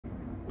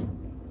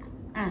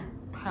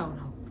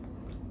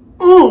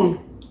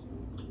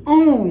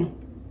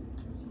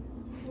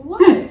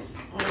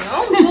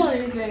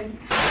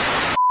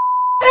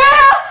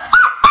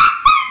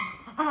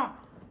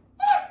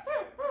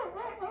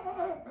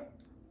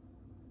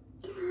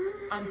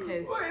I'm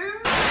pissed.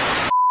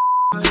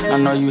 I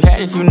know you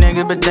had a few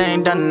niggas, but they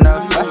ain't done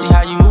enough. I see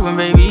how you moving,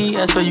 baby,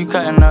 that's where you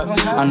cutting up.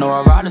 I know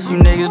I ride a few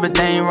niggas, but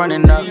they ain't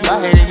running up.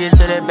 I hate to get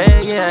to that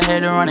bag, yeah, I hate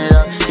to run it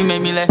up. You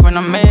make me laugh when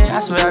I'm mad, I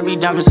swear I be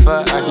dumb as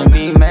fuck. I can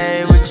be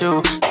mad with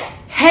you.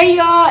 Hey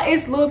y'all,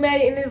 it's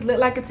ItsLorMadii and it's lit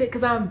like a tick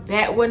because I'm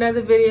back with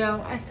another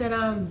video. I said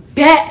I'm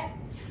back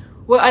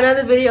with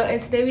another video, and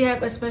today we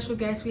have a special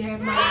guest. We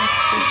have my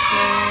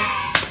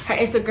sister. Her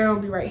Instagram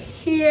will be right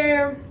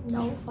here.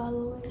 No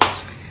followers.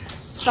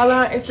 Follow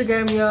her on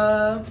Instagram,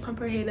 y'all. Pump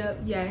her head up.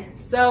 Yeah.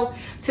 So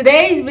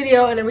today's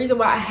video, and the reason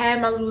why I have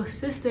my little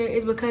sister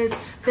is because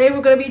today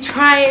we're gonna be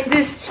trying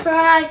this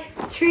try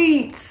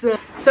treats.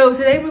 So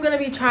today we're gonna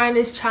be trying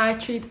this try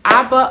treats.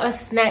 I bought a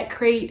snack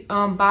crate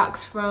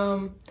box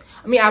from.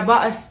 I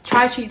bought a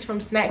try treats from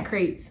Snack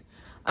Crates.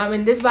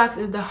 And this box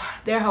is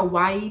their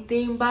Hawaii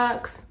theme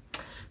box.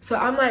 So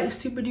I'm like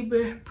super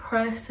duper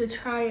pressed to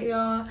try it,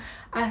 y'all.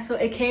 So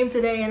it came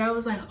today and I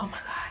was like, oh my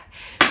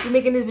god, we're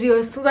making this video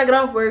as soon as I get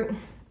off work.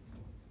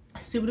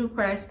 Super duper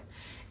pressed.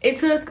 It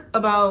took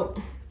about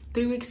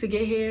 3 weeks to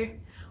get here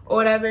or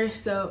whatever.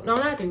 So no,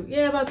 not 3.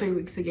 Yeah, about 3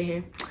 weeks to get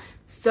here.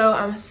 So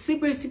I'm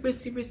super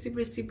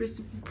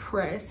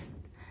pressed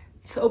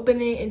to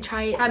open it and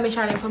try it. I make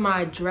sure I didn't put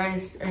my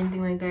address or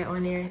anything like that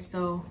on there,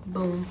 so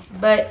boom.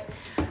 But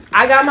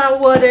I got my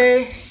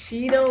water.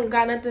 She don't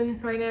got nothing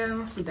right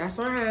now, so that's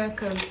on her,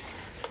 because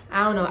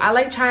I don't know, I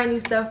like trying new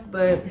stuff,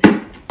 but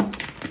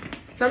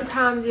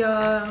sometimes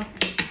y'all,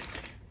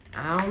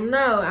 I don't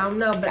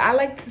know, but I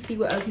like to see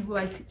what other people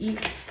like to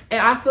eat,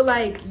 and I feel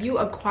like you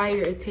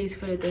acquire a taste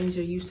for the things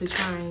you're used to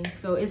trying.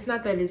 So it's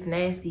not that it's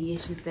nasty,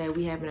 it's just that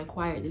we haven't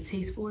acquired the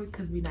taste for it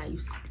because we're not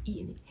used to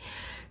eating it.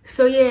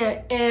 So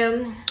yeah,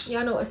 and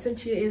y'all know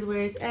Essentia is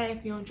where it's at.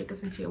 If you don't drink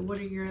Essentia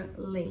water, you're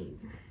lame.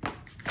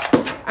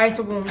 Alright,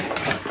 so boom.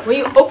 When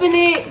you open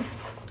it,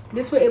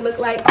 this is what it look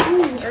like.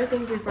 Ooh,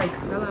 everything just like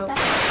fell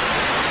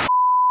out.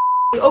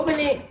 You open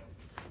it,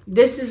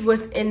 this is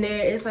what's in there.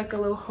 It's like a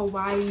little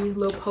Hawaii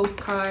little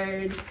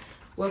postcard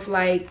with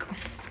like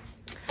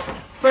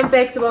fun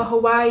facts about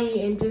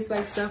Hawaii and just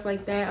like stuff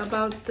like that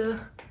about the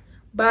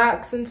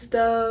box and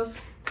stuff.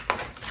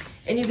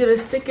 And you get a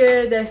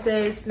sticker that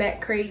says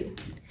Snack Crate.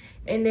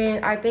 And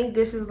then I think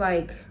this is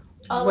like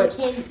what's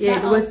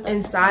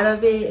inside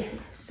of it.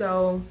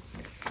 So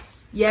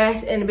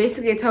yes, and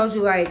basically it tells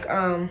you like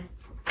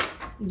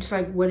just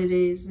like what it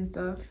is and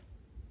stuff.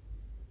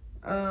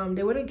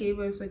 They would have gave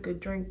us like a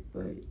drink,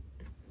 but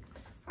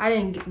I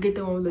didn't get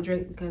the one with the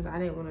drink because I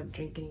didn't want to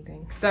drink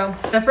anything. So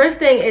the first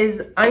thing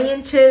is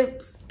onion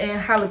chips and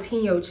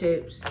jalapeno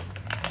chips.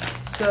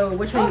 So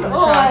which one you want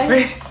to try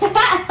first?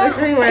 Which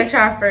one you want to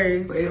try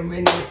first? Wait a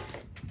minute.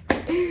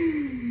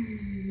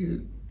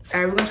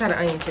 Alright, we're gonna try the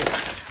onion chips.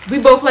 We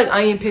both like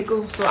onion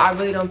pickles, so I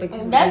really don't think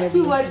this is that's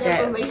too much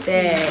information.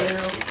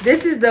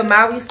 This is the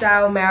Maui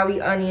style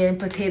Maui onion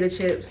potato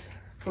chips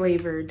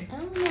flavored. I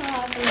don't know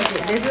how to make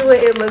that. This is what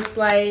it looks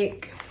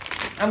like.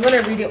 I'm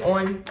gonna read it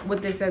on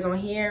what this says on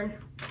here.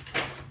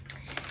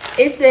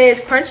 It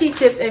says crunchy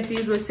chips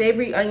infused with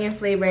savory onion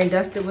flavor and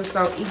dusted with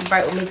salt. Each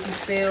bite will make you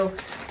feel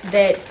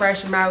that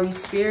fresh Maui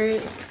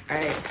spirit.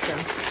 Alright, so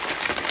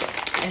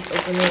let's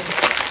open it.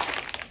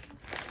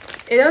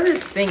 It doesn't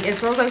stink. It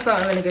smells like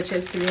salt and vinegar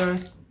chips, to be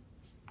honest.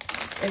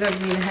 It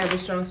doesn't even have a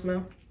strong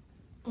smell.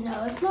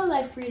 No, it smells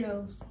like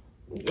Fritos.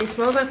 It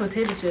smells like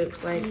potato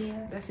chips. Like,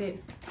 yeah. That's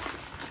it.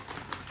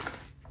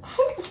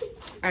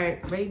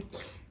 Alright, ready?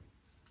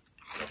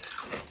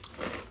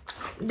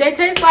 They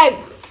taste like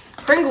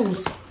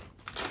Pringles.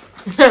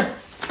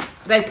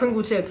 Like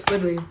Pringle chips,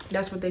 literally.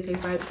 That's what they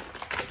taste like.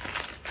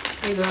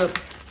 They good.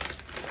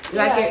 You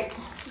like it?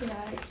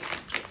 Yeah.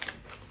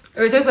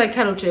 Or it tastes like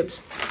kettle chips,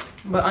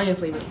 but onion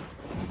flavored.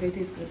 They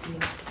taste good to me.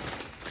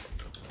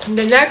 And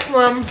the next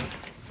one,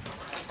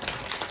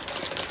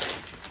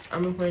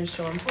 I'm going to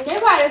show them. They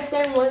probably the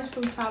same ones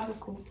from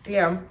Tropical.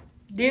 Yeah.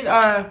 These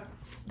are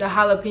the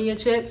jalapeno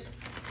chips.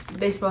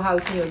 They spell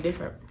jalapeno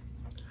different.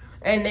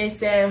 And they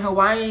said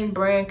Hawaiian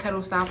brand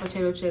kettle style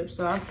potato chips.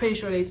 So I'm pretty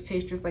sure they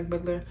taste just like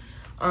regular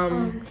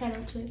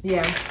kettle chips.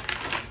 Yeah.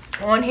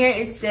 On here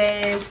it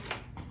says,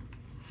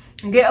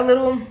 get a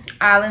little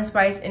island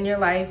spice in your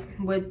life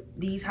with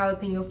these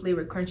jalapeno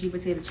flavored crunchy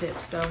potato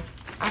chips. So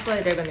I feel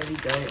like they're gonna be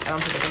good. I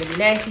don't think they're gonna be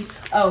nasty.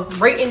 Oh,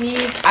 rating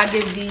these, I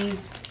give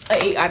these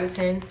an 8 out of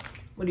 10.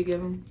 What do you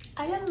give them?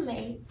 I give them an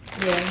 8.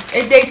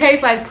 Yeah. They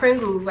taste like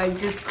Pringles, like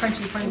just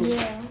crunchy Pringles.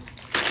 Yeah.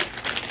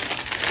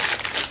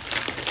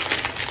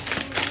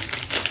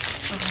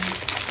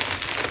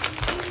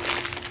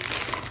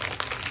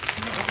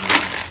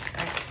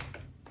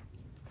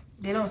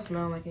 They don't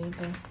smell like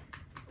anything.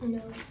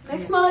 No. They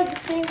smell like the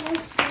same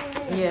ones.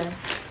 Yeah.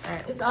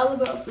 Alright. It's all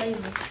about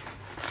flavor.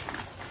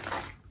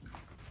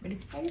 Ready?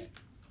 Ready?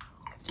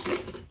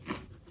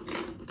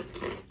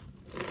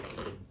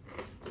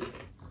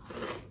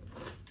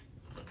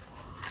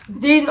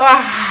 These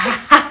are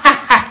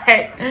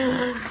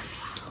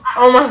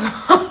oh my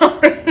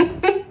god.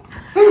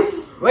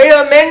 Wait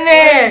a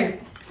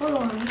minute. Hold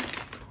on.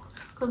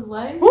 Cause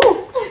what?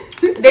 Woo.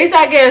 They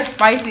start getting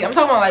spicy. I'm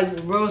talking about like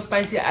real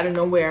spicy out of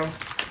nowhere.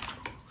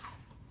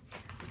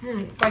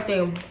 It's like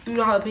they threw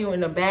the jalapeno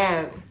in a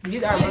bag.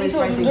 These are really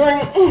spicy.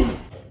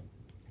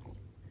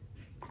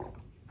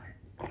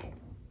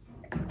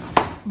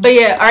 But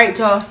yeah, alright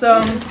y'all.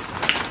 So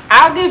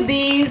I'll give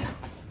these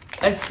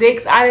a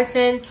 6 out of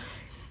 10.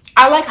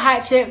 I like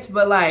hot chips,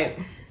 but like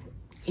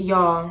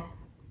y'all,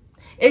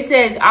 it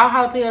says our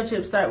jalapeno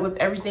chips start with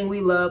everything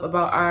we love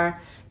about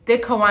our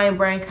thick Hawaiian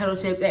brand kettle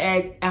chips and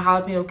adds a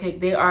jalapeno kick.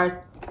 They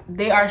are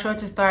sure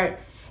to start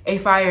a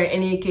fire at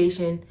any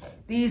occasion.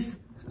 These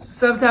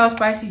subtle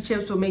spicy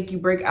chips will make you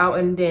break out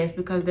and dance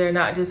because they're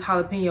not just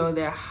jalapeno,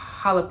 they're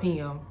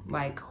jalapeno,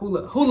 like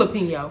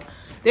jalapeno.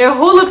 They're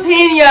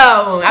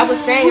jalapeno. I was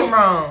saying it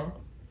wrong.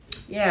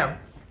 Yeah.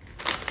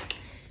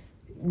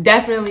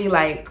 Definitely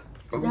like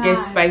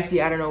gets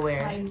spicy out of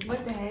nowhere. Like,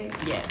 what the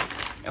heck? Yeah.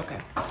 Okay.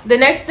 The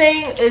next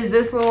thing is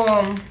this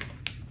little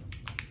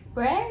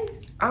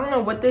bread. I don't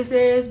know what this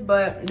is,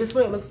 but this is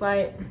what it looks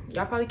like.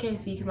 Y'all probably can't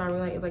see because my ring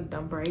light is like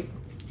dumb bright.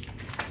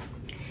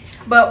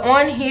 But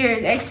on here,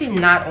 it's actually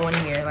not on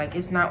here. Like,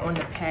 it's not on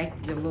the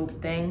pack, the little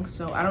thing.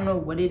 So I don't know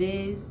what it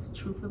is,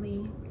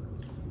 truthfully.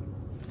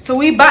 So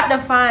we about to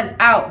find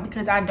out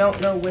because I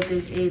don't know what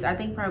this is. I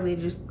think probably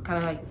just kind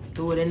of like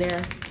threw it in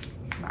there.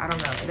 I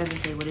don't know. It doesn't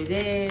say what it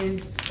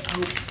is. I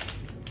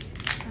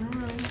don't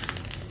know.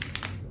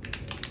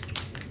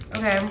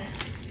 Okay.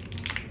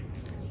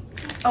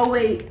 Oh,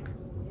 wait.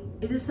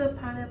 Is this a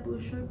pineapple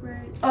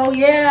shortbread? Oh,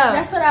 yeah.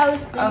 That's what I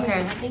was saying.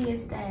 Okay. I think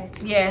it's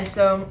that. Yeah,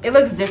 so it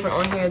looks different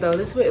on here, though.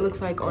 This is what it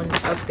looks like on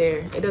up there.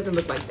 It doesn't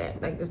look like that.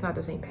 Like, it's not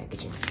the same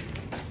packaging.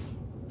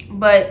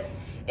 But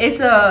it's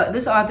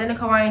this authentic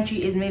Hawaiian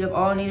treat is made of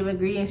all native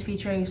ingredients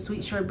featuring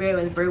sweet shortbread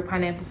with grilled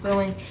pineapple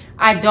filling.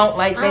 I don't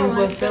like things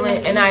with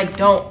filling, and I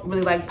don't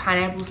really like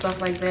pineapple stuff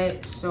like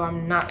that, so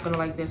I'm not gonna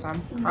like this.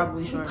 I'm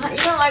probably sure. You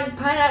don't like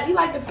pineapple? You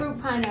like the fruit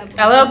pineapple?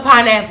 I love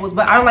pineapples,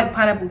 but I don't like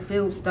pineapple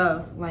filled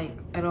stuff like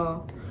at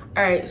all.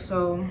 All right,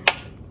 so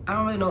I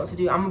don't really know what to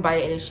do. I'm gonna bite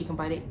it, and then she can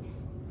bite it.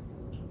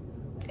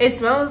 It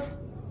smells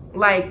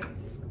like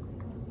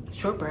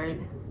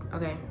shortbread.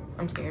 Okay,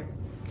 I'm scared.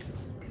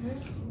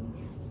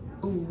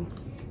 Ooh.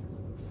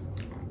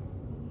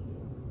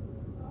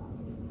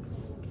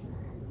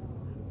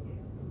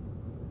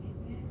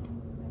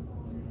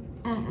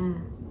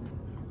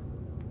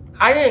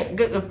 I didn't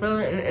get the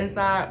filling in the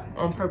inside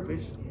on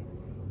purpose.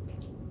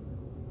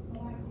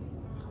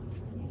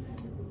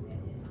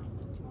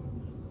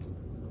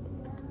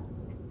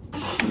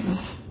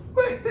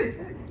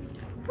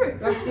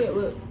 That's it,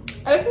 look.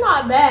 It's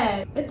not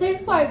bad. It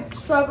tastes like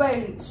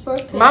strawberry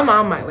shortcake. My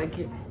mom might like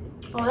it.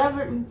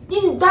 Whatever.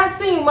 That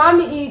thing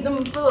mommy eat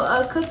them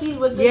cookies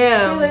with the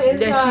filling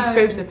inside. Yeah, she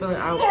scrapes the filling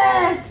out.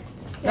 Yeah.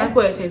 That's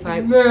what it tastes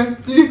like.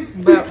 Nasty.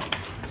 But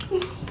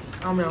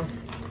I don't know.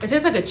 It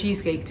tastes like a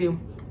cheesecake too.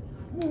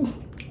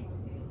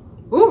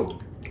 Ooh.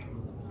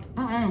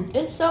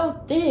 It's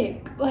so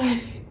thick.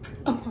 Like,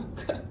 oh my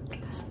god.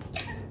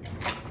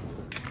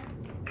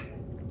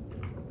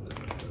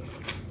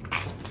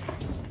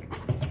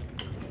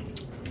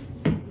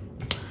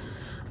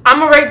 I'm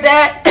gonna rate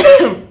that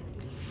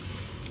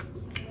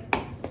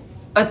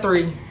a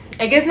 3.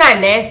 It gets not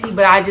nasty,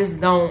 but I just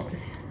don't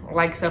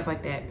like stuff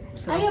like that.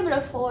 So I give it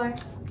a 4.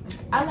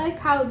 I like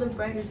how the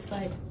bread is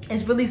like.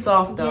 It's really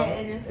soft though. Yeah,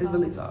 it is. It's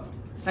really soft,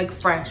 like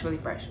fresh, really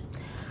fresh.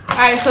 All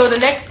right, so the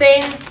next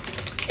thing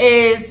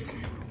is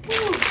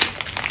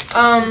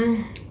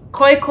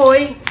koi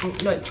koi.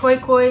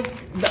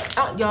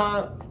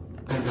 Y'all,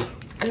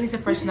 I need to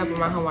freshen up with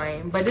my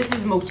Hawaiian, but this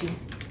is mochi.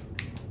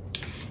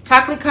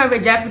 Chocolate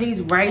covered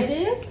Japanese rice.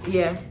 It is?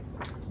 Yeah.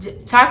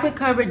 Chocolate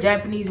covered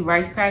Japanese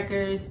rice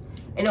crackers.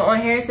 And on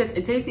here it says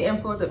a tasty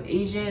influence of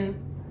Asian.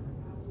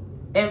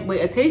 And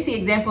wait, a tasty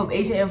example of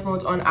Asian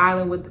influence on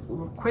island with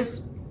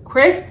crisp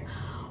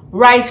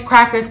rice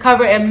crackers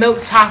covered in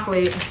milk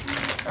chocolate.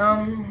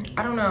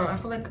 I don't know. I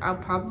feel like I'll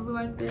probably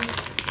like this.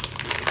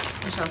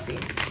 We shall see.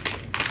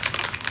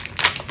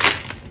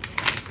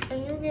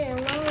 And you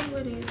getting along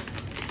with it.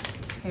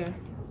 Here.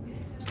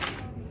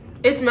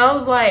 It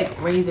smells like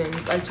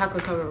raisins, like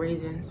chocolate covered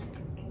raisins.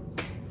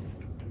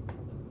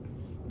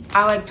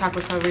 I like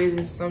chocolate covered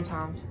raisins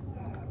sometimes.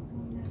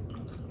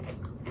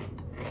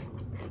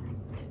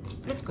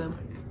 It's good.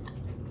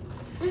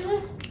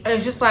 And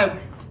it's just like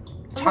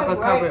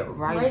chocolate covered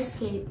rice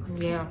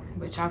cakes. Yeah,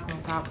 with chocolate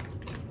on top.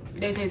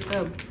 They taste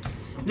good.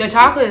 The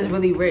chocolate is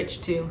really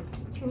rich too.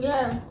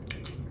 Yeah.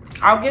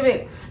 I'll give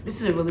it.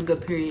 This is a really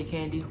good period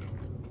candy.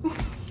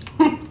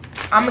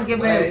 I'm gonna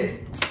give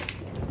it.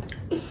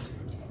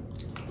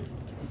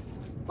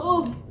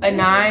 Oh, a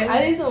 9.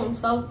 I need something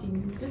salty.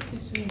 This is too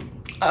sweet.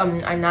 A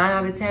 9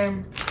 out of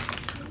 10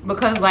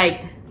 because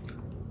like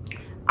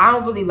I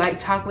don't really like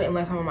chocolate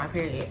unless I'm on my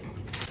period.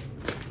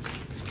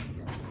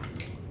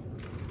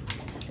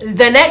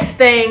 The next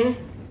thing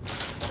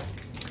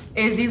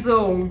is these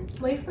little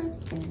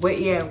wafers. Wait,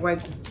 yeah,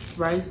 like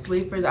rice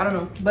wafers. I don't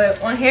know, but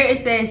on here it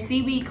says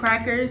seaweed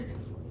crackers.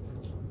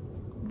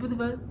 What the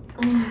fuck?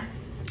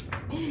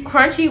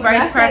 crunchy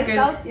rice crackers.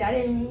 Salty, I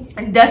didn't mean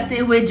sweet.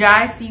 Dusted with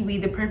dry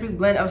seaweed, the perfect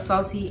blend of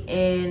salty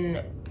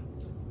and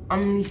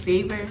omni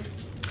flavor.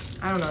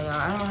 I don't know, y'all.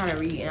 I don't know how to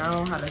read and I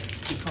don't know how to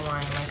speak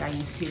Hawaiian like I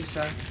used to.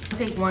 So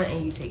take one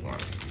and you take one.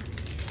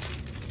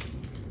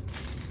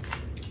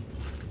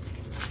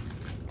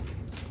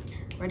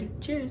 Ready?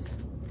 Cheers.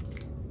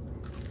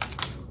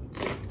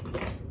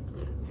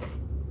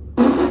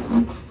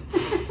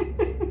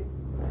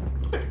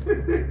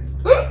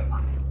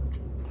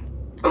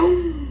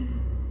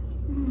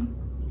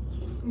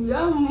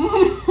 Yum.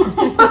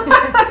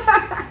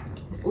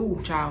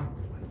 Ooh, child.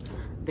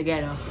 The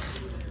ghetto.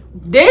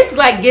 This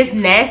like gets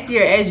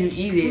nastier as you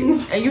eat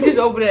it, and you just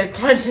over there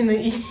crunching and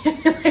eat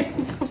it.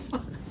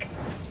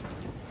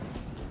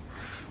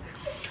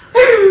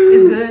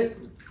 It's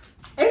good.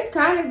 It's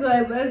kind of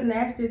good, but it's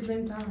nasty at the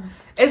same time.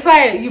 It's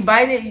like you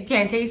bite it, you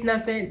can't taste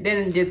nothing.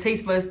 Then your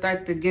taste buds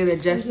start to get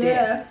adjusted,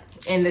 Yeah.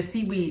 and the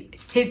seaweed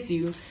hits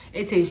you.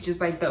 It tastes just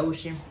like the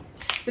ocean.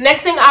 The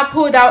next thing I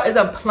pulled out is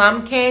a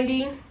plum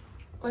candy.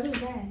 What is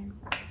that?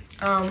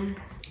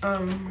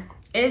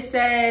 It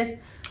says,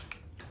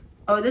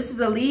 oh, this is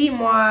a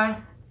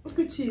Lihimoa. Look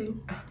at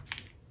you.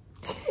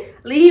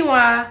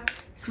 Lihimoa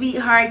sweet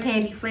hard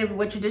candy flavored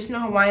with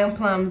traditional Hawaiian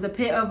plums, the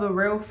pit of a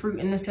real fruit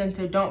in the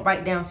center. Don't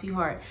bite down too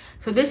hard.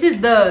 So this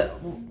is the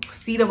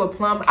seed of a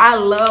plum. I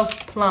love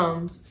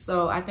plums,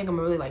 so I think I'm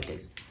gonna really like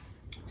this.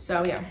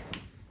 So yeah,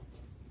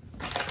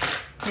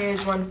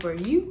 here's one for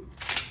you.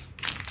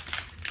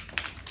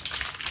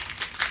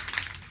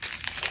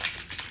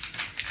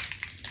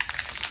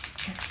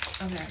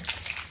 Okay.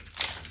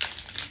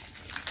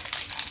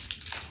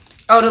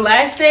 Oh, the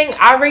last thing,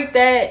 I rate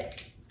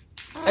that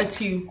a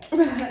 2.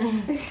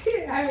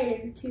 I rated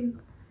it 2.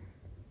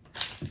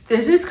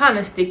 This is kind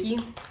of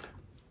sticky.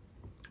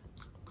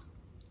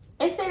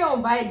 They say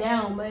don't bite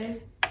down, but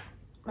it's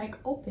like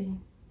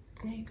open.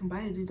 Yeah, you can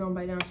bite it, just don't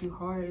bite down too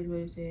hard is what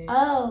it said.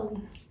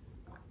 Oh.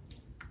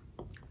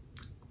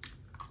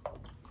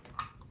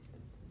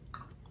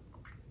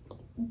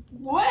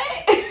 What?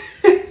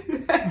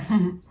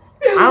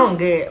 I don't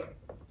get it.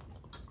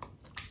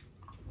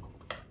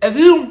 If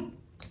you,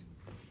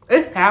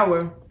 it's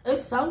sour.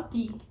 It's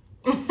salty.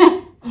 It's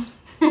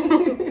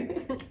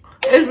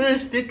really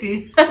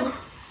sticky. It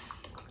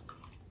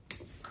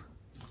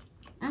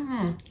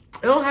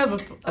don't have a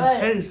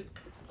taste.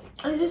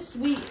 It's just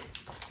sweet.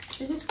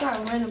 It just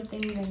got random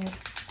things in it.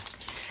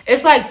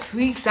 It's like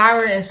sweet,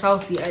 sour, and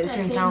salty at the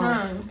same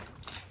time.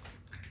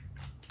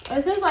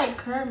 It tastes like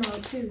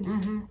caramel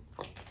too.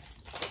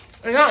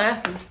 It's not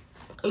acid.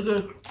 It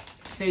just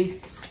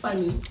tastes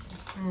Funny.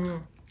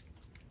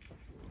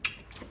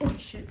 Oh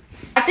shit.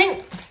 I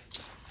think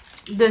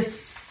the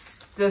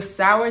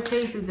sour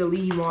taste is the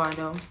Lihimoa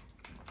though.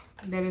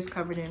 That is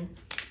covered in.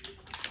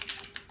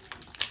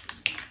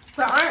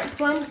 But aren't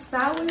plums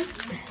sour?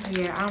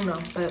 Yeah, I don't know,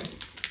 but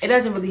it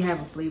doesn't really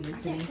have a flavor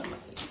to me.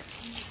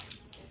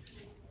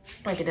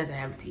 Like it doesn't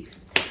have a taste.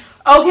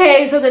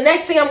 Okay, so the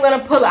next thing I'm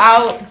gonna pull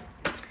out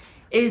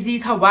is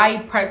these Hawaii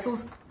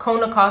pretzels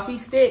Kona coffee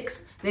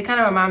sticks. They kind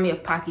of remind me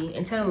of Pocky,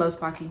 and Tina loves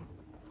Pocky.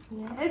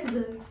 Yeah, it's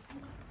good.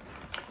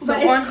 So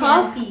But it's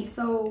coffee,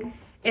 so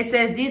it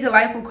says these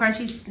delightful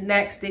crunchy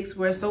snack sticks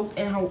were soaked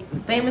in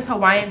famous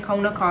Hawaiian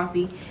Kona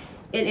coffee.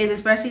 It is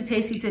especially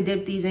tasty to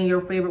dip these in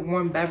your favorite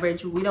warm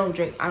beverage. I don't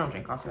drink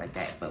coffee like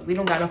that, but we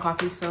don't got no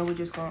coffee, so we're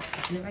just gonna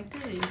open it like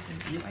this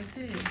and eat it like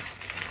this.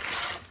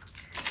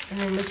 And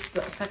then this is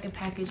the second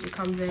package it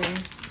comes in.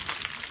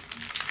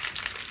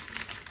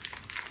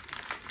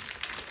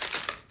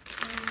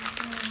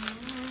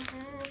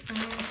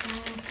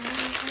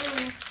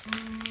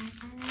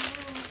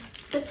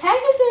 the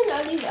packaging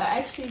of these are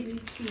actually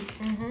really cute.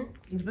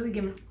 It's really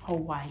giving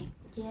Hawaii.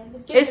 Yeah,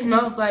 It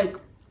smells like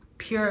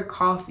pure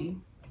coffee.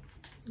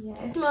 Yeah,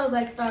 it smells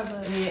like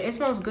Starbucks. Yeah, it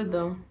smells good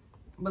though.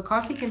 But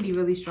coffee can be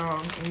really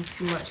strong and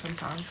too much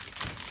sometimes.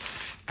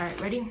 All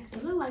right, ready?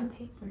 It looks like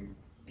paper.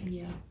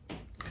 Yeah.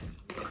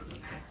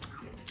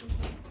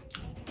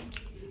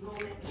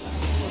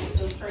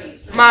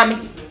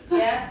 Mommy.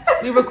 Yeah.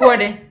 We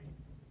recording.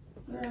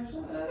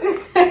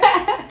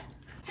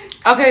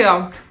 Okay,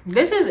 y'all.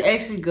 This is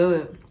actually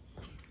good.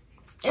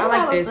 I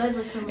like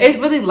this. It's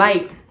really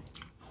light.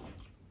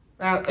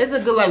 It's a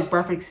good like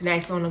breakfast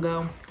snack on the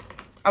go.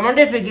 I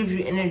wonder if it gives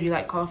you energy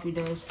like coffee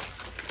does.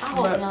 I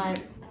hope not.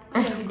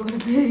 I'm gonna go to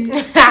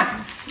bed.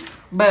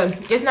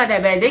 But it's not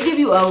that bad. They give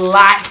you a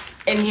lot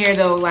in here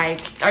though. Like,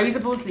 are you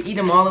supposed to eat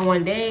them all in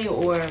one day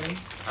or I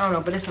don't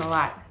know? But it's a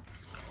lot.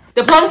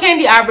 The plum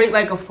candy I rate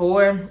like a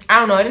 4. I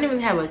don't know. It didn't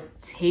even have a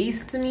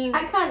taste to me.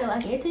 I kind of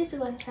like it. It tasted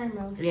like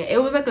caramel. Yeah,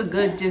 it was like a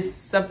good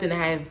just something to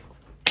have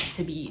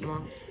to be eaten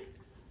on.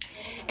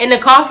 And the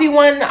coffee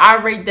one,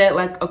 I rate that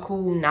like a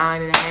cool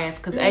 9.5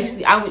 because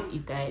actually I would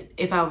eat that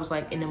if I was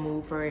like in the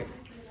mood for it.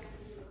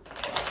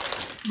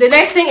 The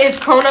next thing is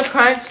Kona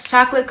Crunch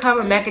chocolate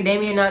covered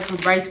macadamia nuts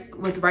with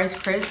rice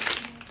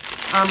crisps.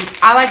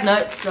 I like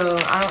nuts, so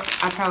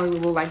I probably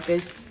will like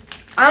this.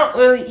 I don't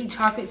really eat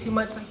chocolate too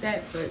much like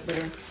that, but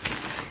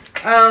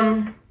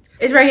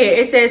It's right here.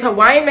 It says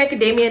Hawaiian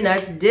macadamia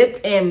nuts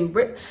dipped in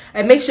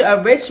a mixture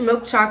of rich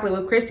milk chocolate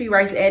with crispy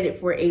rice added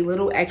for a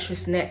little extra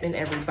snap in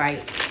every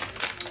bite.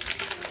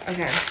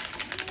 Okay.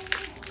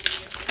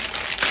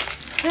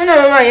 You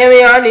know,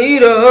 Miami, I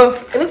need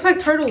it looks like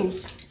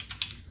turtles.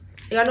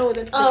 Y'all know what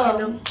the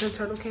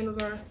turtle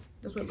candles are?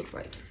 That's what it looks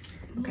like.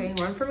 Okay,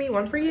 one for me,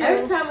 one for you.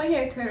 Every time I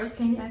hear turtles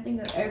candy, I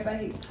think of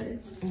Everybody Hates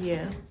Chris.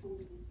 Yeah.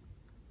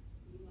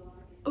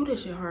 Oh, that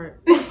shit hard.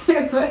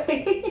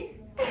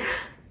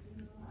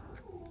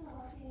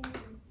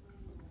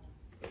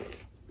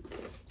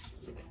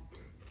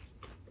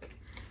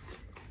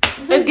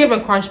 It's giving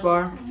crunch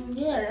bar.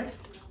 Yeah.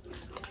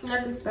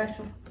 Nothing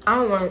special. I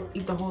don't want to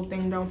eat the whole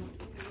thing though.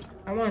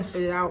 I want to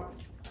spit it out.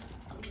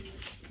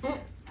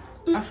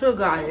 I should have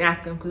got a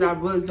napkin because I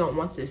really don't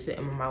want this to sit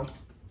in my mouth.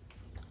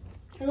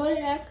 What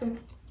a napkin.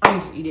 I'm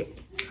just eat it.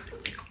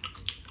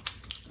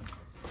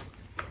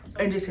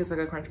 It just tastes like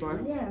a crunch bar.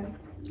 Yeah.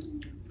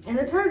 And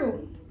a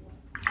turtle.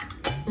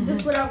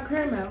 Just without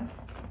caramel.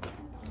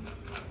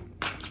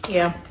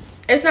 Yeah.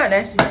 It's not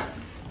nasty.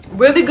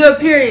 Really good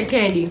period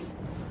candy.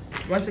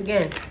 Once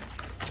again.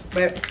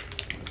 But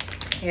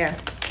yeah.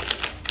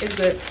 It's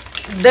good.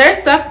 Their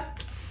stuff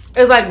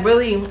is like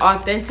really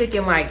authentic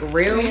and like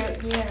real.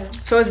 Yeah.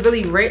 So it's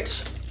really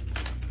rich.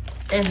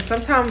 And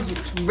sometimes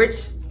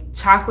rich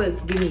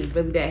chocolates give me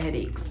really bad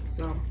headaches.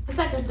 So it's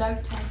like a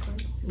dark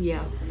chocolate.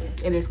 Yeah,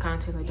 it is kind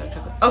of tastes like dark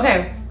chocolate.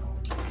 Okay,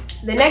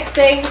 the next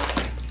thing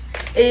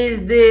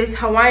is this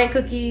Hawaiian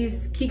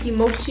cookies Kiki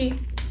Mochi.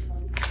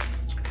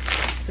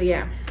 So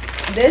yeah,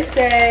 this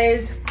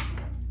says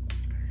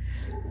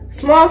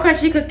small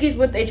crunchy cookies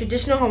with a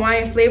traditional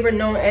Hawaiian flavor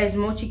known as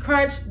mochi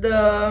crunch.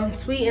 The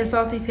sweet and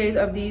salty taste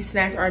of these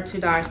snacks are to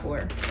die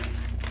for.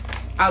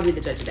 I'll be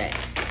the judge of that.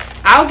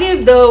 I'll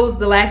give those,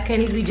 the last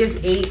candies we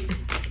just ate,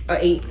 a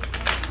 8.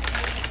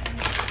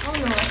 I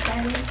don't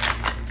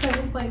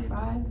know,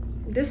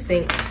 7.5. This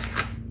stinks.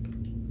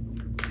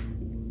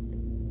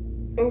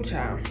 Oh,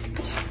 child.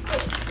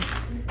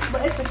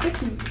 But it's a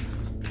cookie.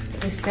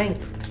 It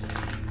stinks.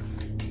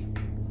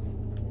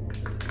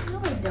 No,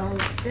 I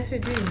don't. Yes,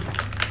 it do.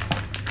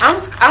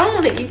 I don't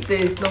want to eat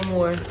this no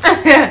more. Is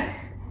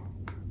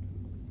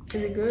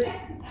it good? I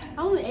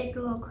only ate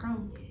the little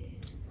crumb.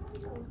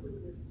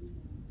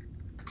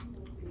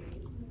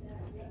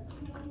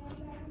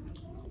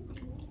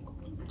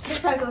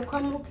 It's like a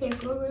crumble cake,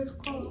 whatever it's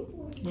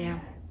called. Yeah.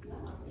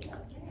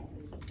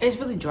 It's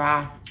really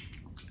dry.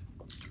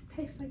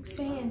 Tastes like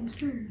sand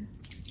too.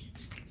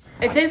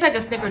 It tastes like a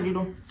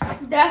snickerdoodle.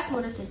 That's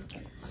what it tastes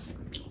like.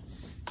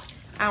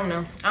 I don't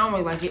know. I don't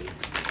really like it.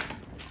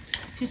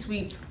 It's too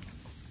sweet.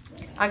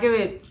 I give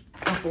it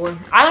a 4.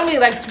 I don't really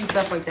like sweet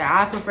stuff like that.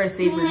 I prefer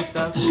savory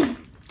stuff.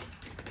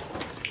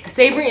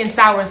 Savory and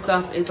sour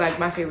stuff is like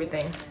my favorite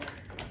thing.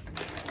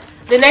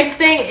 The next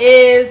thing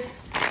is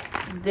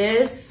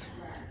this.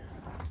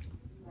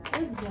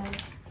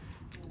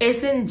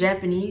 It's in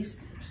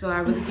Japanese, so I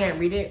really can't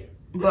read it.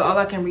 But all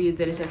I can read is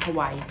that it says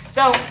Hawaii.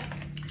 So,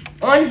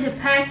 on the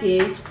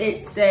package,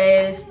 it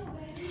says,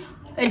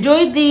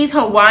 enjoy these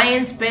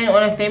Hawaiian spin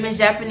on a famous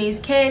Japanese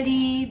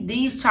candy.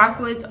 These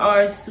chocolates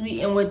are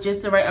sweetened with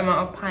just the right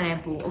amount of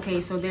pineapple. Okay,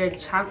 so they're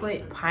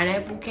chocolate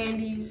pineapple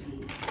candies.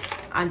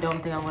 I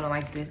don't think I'm gonna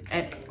like this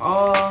at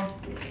all.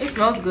 It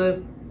smells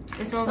good.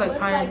 It smells like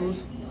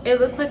pineapples.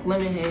 It looks like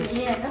lemon heads.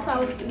 Yeah, that's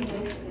how I was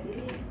thinking.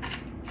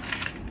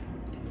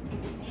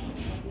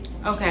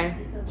 Okay.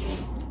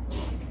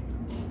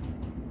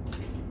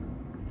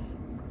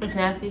 It's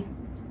nasty.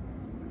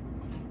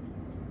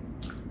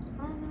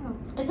 I don't know.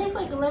 It tastes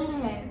like a lemon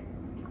head.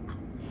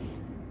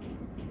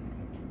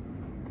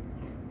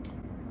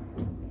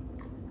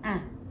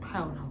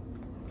 Hell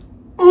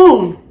no.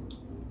 Ooh.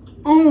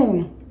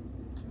 Ooh.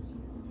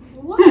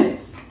 What? I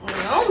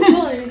don't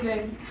feel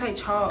anything. It's like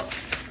chalk.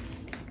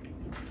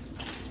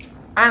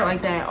 I don't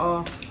like that at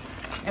all.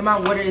 And my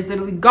water is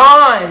literally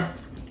gone.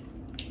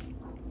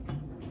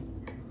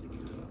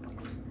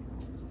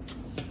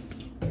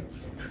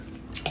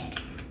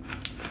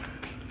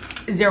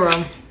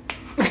 Zero.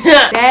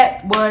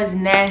 That was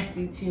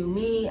nasty to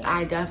me.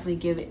 I definitely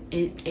give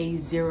it a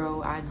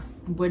 0. I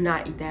would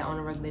not eat that on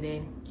a regular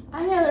day.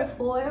 I gave it a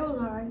 4. It was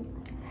alright.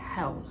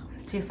 Hell no.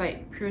 It tastes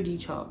like pure D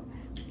chalk.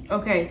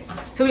 Okay,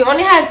 so we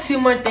only have 2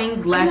 more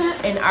things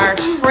left in our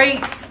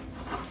crate.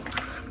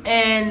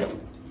 And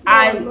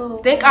I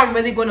think I'm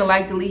really going to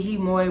like the Lihi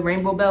Moi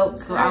Rainbow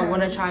Belts. So I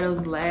want to try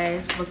those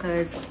last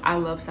because I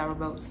love sour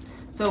belts.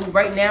 So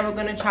right now we're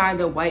going to try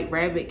the White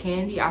Rabbit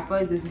candy. I feel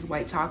like this is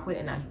white chocolate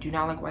and I do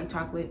not like white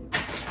chocolate.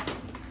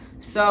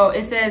 So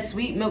it says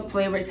sweet milk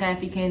flavored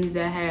taffy candies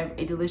that have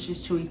a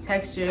delicious chewy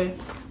texture.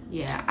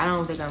 Yeah, I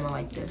don't think I'm going to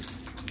like this.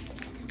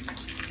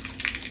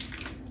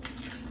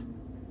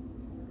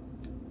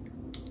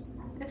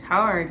 It's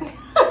hard.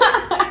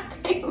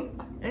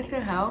 What the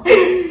hell?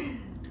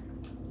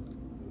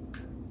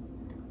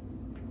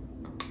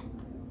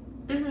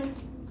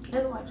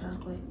 It's white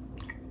chocolate.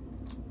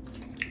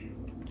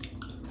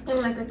 And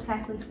like a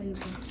taffy flavor.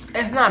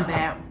 It's not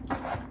bad.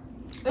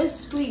 It's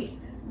sweet,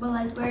 but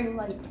like very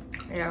light.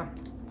 Yeah.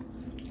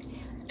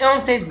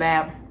 don't taste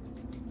bad.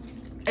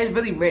 It's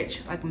really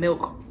rich, like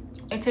milk.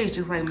 It tastes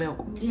just like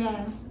milk.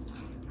 Yeah.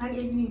 Like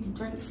if you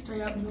drink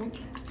straight up milk.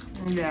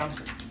 Yeah.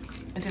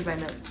 It tastes like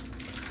milk.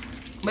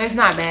 But it's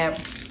not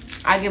bad.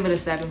 I give it a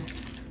 7.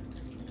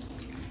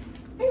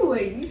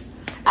 Anyways,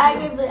 I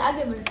give it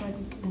a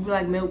 7. You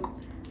like milk?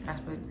 That's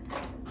good.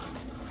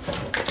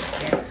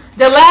 Yeah.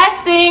 The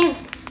last thing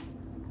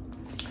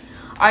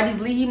are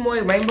these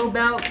Lihimoi rainbow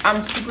belts.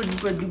 I'm super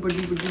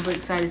duper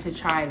excited to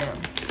try them.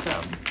 So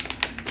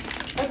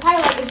it's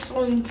probably like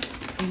extreme.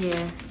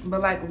 yeah,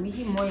 but like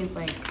Lihimoi is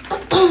like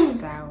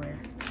sour.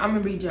 I'm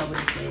gonna read y'all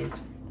what it says.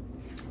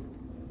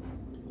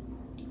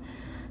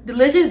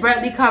 Delicious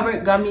brightly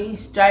covered gummy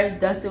stripes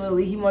dusted with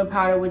Lihimoi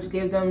powder, which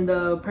give them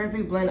the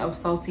perfect blend of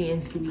salty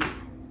and sweet.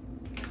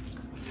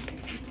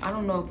 I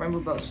don't know if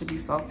rainbow belts should be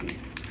salty.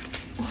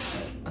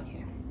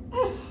 Okay.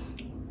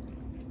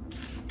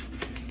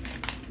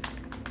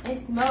 It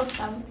smells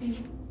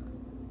salty.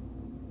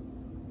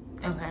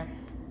 Okay.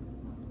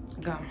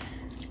 Go.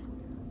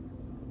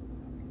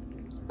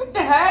 What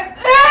the heck?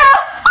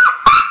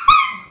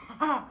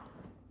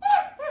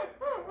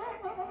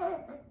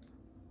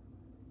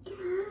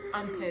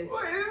 I'm pissed.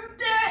 What is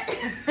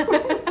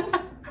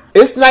that?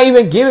 It's not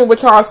even giving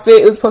what y'all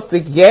said it was supposed to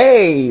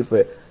give.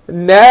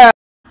 No.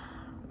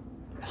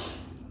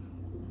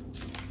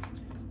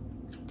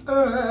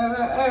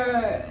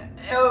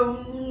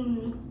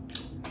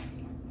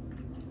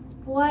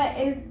 What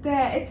is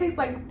that? It tastes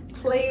like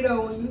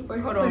Play-Doh when you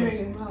first put it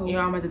in your mouth. Yeah,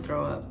 I'm about to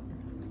throw up.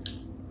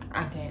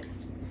 I can't.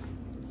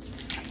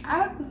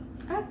 I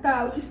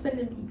thought we was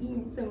finna be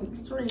eating some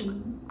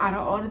extreme. Out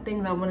of all the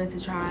things I wanted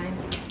to try,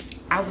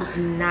 I was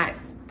not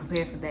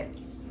prepared for that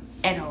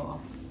at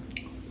all.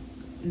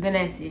 The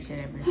nastiest shit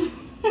ever.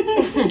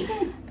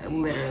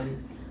 Literally.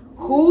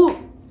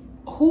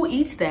 Who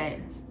eats that?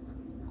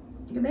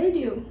 They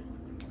do.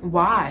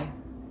 Why?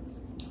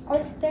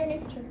 It's their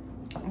nature.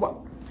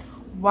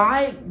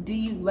 Why do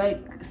you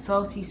like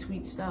salty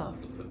sweet stuff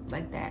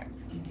like that?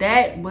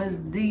 That was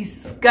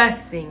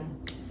disgusting.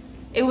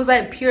 It was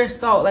like pure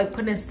salt, like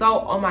putting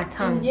salt on my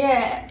tongue.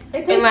 Yeah,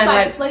 it tastes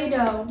like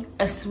Play-Doh.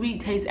 A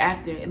sweet taste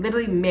after. It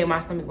literally made my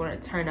stomach want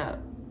to turn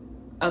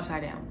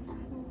upside down.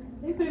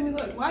 They put me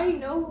like, why you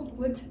know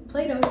what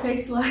Play-Doh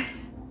tastes like?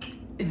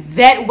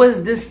 That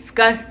was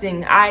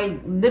disgusting. I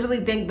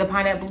literally think the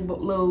pineapple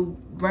little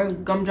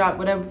gumdrop,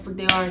 whatever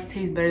they are,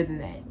 taste better than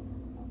that.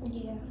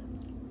 Yeah.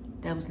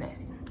 That was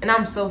nasty. And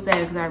I'm so sad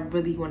because I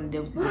really wanted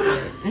those to be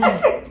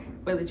good.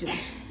 Really, truly.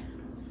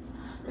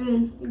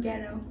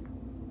 Ghetto.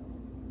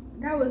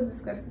 That was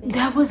disgusting.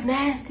 That was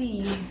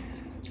nasty.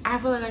 I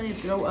feel like I need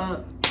to throw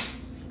up.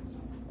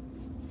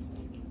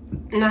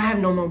 And I have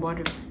no more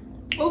water.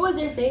 What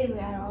was your favorite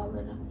out of all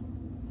of them?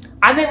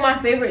 I think my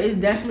favorite is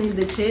definitely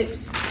the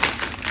chips.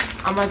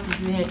 I'm about to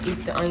sit here and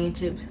eat the onion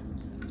chips.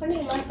 I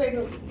think my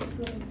favorite was this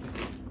little.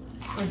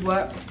 With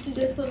what?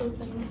 This little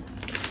thing.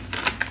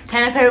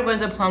 Tanner's favorite was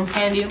the plum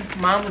candy.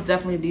 Mine was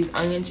definitely these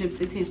onion chips.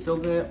 They taste so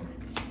good.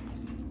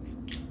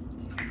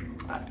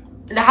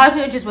 The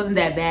jalapeno just wasn't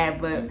that bad,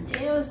 but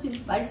it was too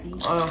spicy.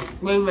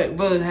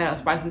 really had a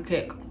spicy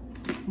kick.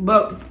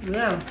 But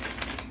yeah.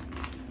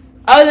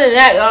 Other than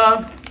that,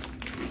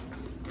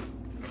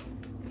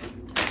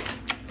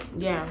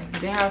 yeah,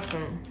 they have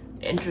some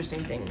interesting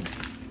things.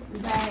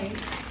 Right.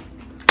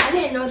 I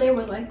didn't know they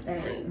were like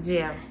that.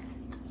 Yeah.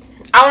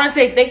 I want to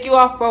say thank you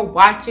all for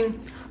watching.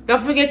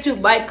 Don't forget to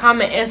like,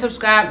 comment, and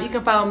subscribe. You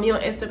can follow me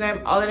on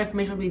Instagram. All that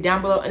information will be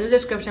down below in the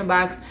description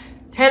box.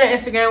 Tanner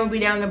Instagram will be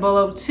down there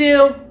below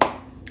too.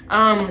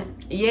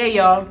 Yeah,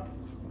 y'all.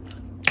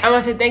 I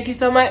want to say thank you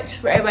so much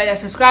for everybody that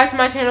subscribes to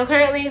my channel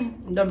currently.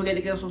 Don't forget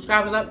to get those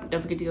subscribers up.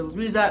 Don't forget to get those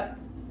views up.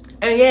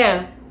 And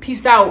yeah,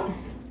 peace out.